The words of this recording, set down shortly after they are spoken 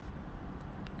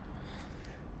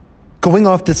Going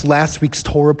off this last week's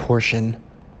Torah portion,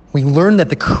 we learned that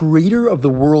the creator of the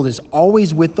world is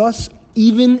always with us,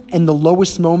 even in the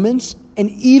lowest moments,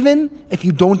 and even if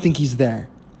you don't think he's there.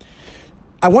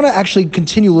 I want to actually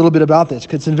continue a little bit about this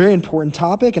because it's a very important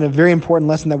topic and a very important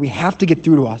lesson that we have to get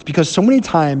through to us, because so many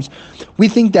times we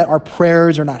think that our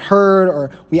prayers are not heard,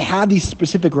 or we have these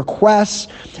specific requests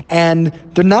and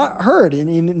they're not heard,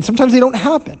 and sometimes they don't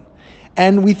happen.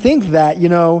 And we think that,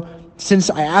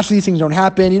 since I ask these things don't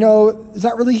happen, it's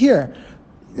not really here.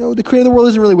 The creator of the world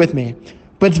isn't really with me.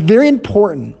 But it's very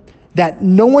important that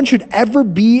no one should ever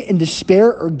be in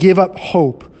despair or give up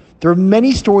hope. There are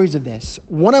many stories of this.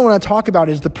 One I want to talk about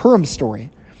is the Purim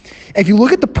story. If you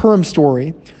look at the Purim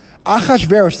story,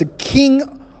 Achashverosh, the king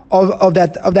of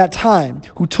that time,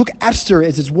 who took Esther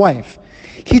as his wife,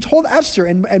 he told Esther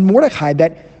and Mordecai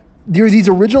that there are these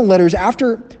original letters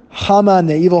after Haman,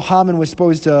 the evil Haman, was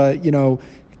supposed to,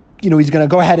 he's going to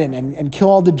go ahead and kill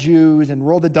all the Jews and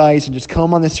roll the dice and just kill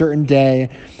them on a certain day.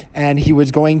 And he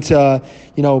was going to,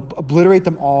 obliterate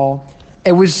them all.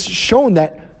 It was shown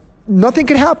that nothing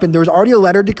could happen. There was already a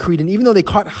letter decreed. And even though they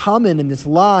caught Haman in this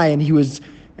lie, and he was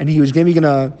maybe going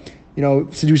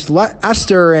to, seduce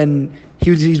Esther, and he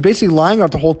was basically lying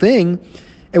about the whole thing,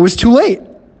 it was too late.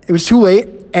 It was too late.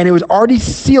 And it was already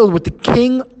sealed with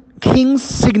the king's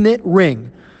signet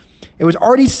ring. It was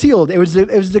already sealed. It was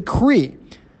a decree.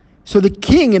 So the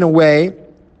king, in a way,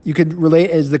 you could relate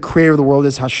as the creator of the world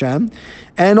as Hashem.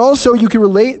 And also you could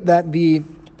relate that the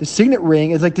signet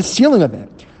ring is like the sealing of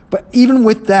it. But even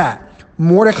with that,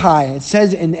 Mordecai, it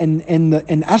says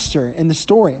in Esther, in the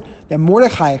story, that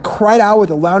Mordecai cried out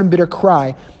with a loud and bitter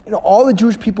cry. And all the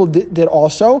Jewish people did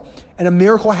also. And a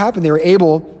miracle happened. They were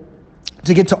able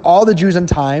to get to all the Jews on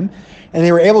time. And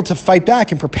they were able to fight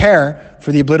back and prepare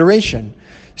for the obliteration.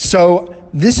 So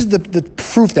this is the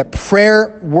proof that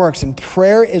prayer works, and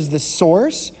prayer is the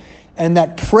source, and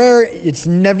that prayer, it's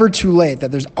never too late,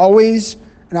 that there's always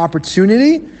an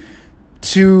opportunity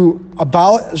to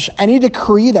abolish any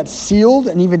decree that's sealed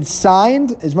and even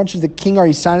signed, as much as the king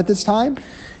already signed at this time,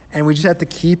 and we just have to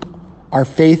keep our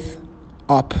faith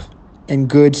up in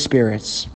good spirits.